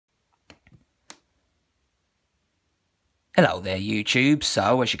Hello there YouTube,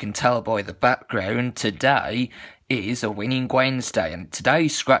 so as you can tell by the background, today is a Winning Wednesday and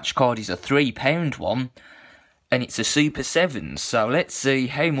today's scratch card is a £3 one and it's a Super 7, so let's see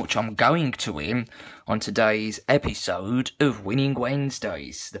how much I'm going to win on today's episode of Winning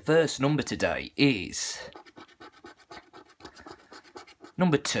Wednesdays. The first number today is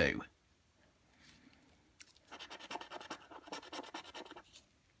number 2.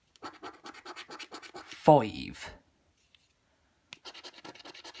 Five.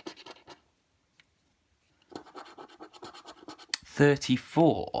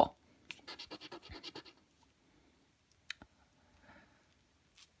 34.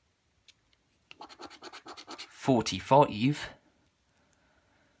 45.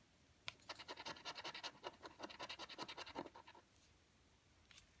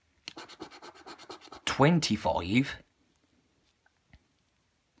 25.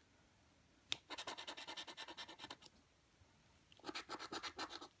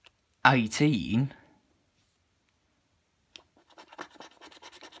 18.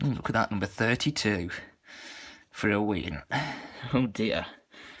 Look at that, number 32 for a win. Oh dear.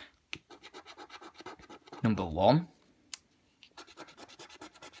 Number 1.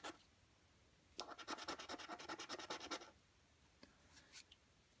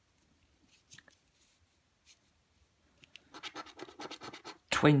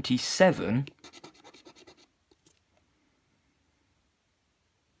 $27.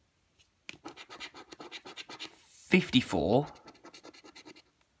 54.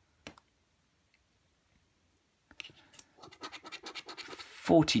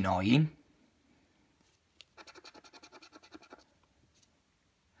 49.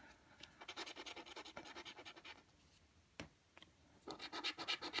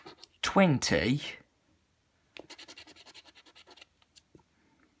 20.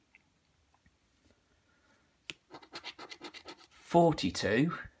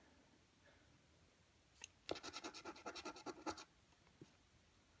 42.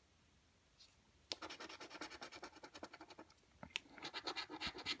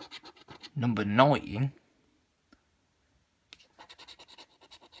 9.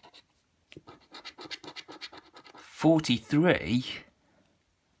 43.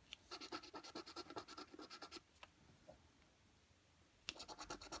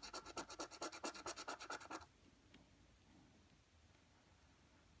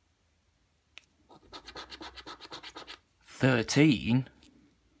 13.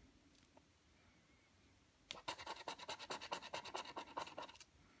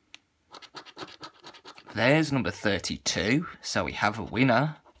 'There's number 32, so we have a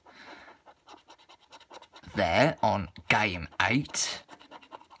winner there on game 8.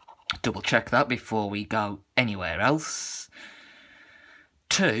 Double check that before we go anywhere else.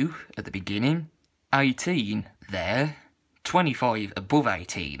 2 at the beginning, 18 there, 25 above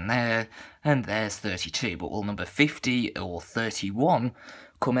 18 there, and there's 32. But will number 50 or 31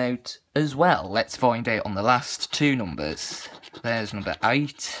 come out as well? Let's find out on the last 2 numbers. There's number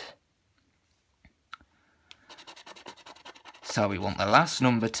 8. So we want the last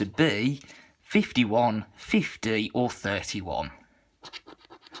number to be 51, 50 or 31.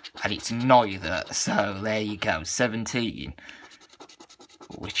 And it's neither, so there you go, 17,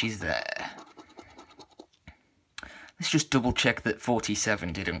 which is there. Let's just double check that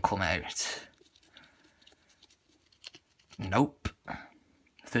 47 didn't come out. Nope.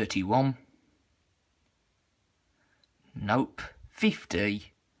 31. Nope.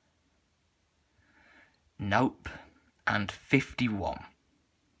 50. Nope. And 51.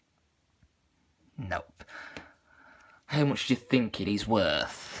 Nope. How much do you think it is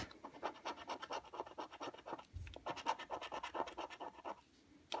worth?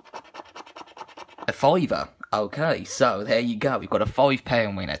 A £5. Okay, so there you go. We've got a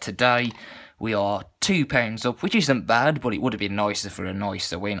 £5 winner today. We are £2 up, which isn't bad, but it would have been nicer for a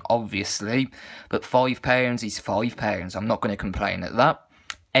nicer win, obviously. But £5 is £5. I'm not going to complain at that.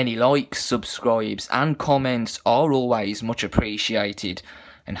 Any likes, subscribes and comments are always much appreciated,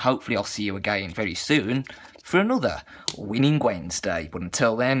 and hopefully I'll see you again very soon for another Winning Wednesday. But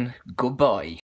until then, goodbye.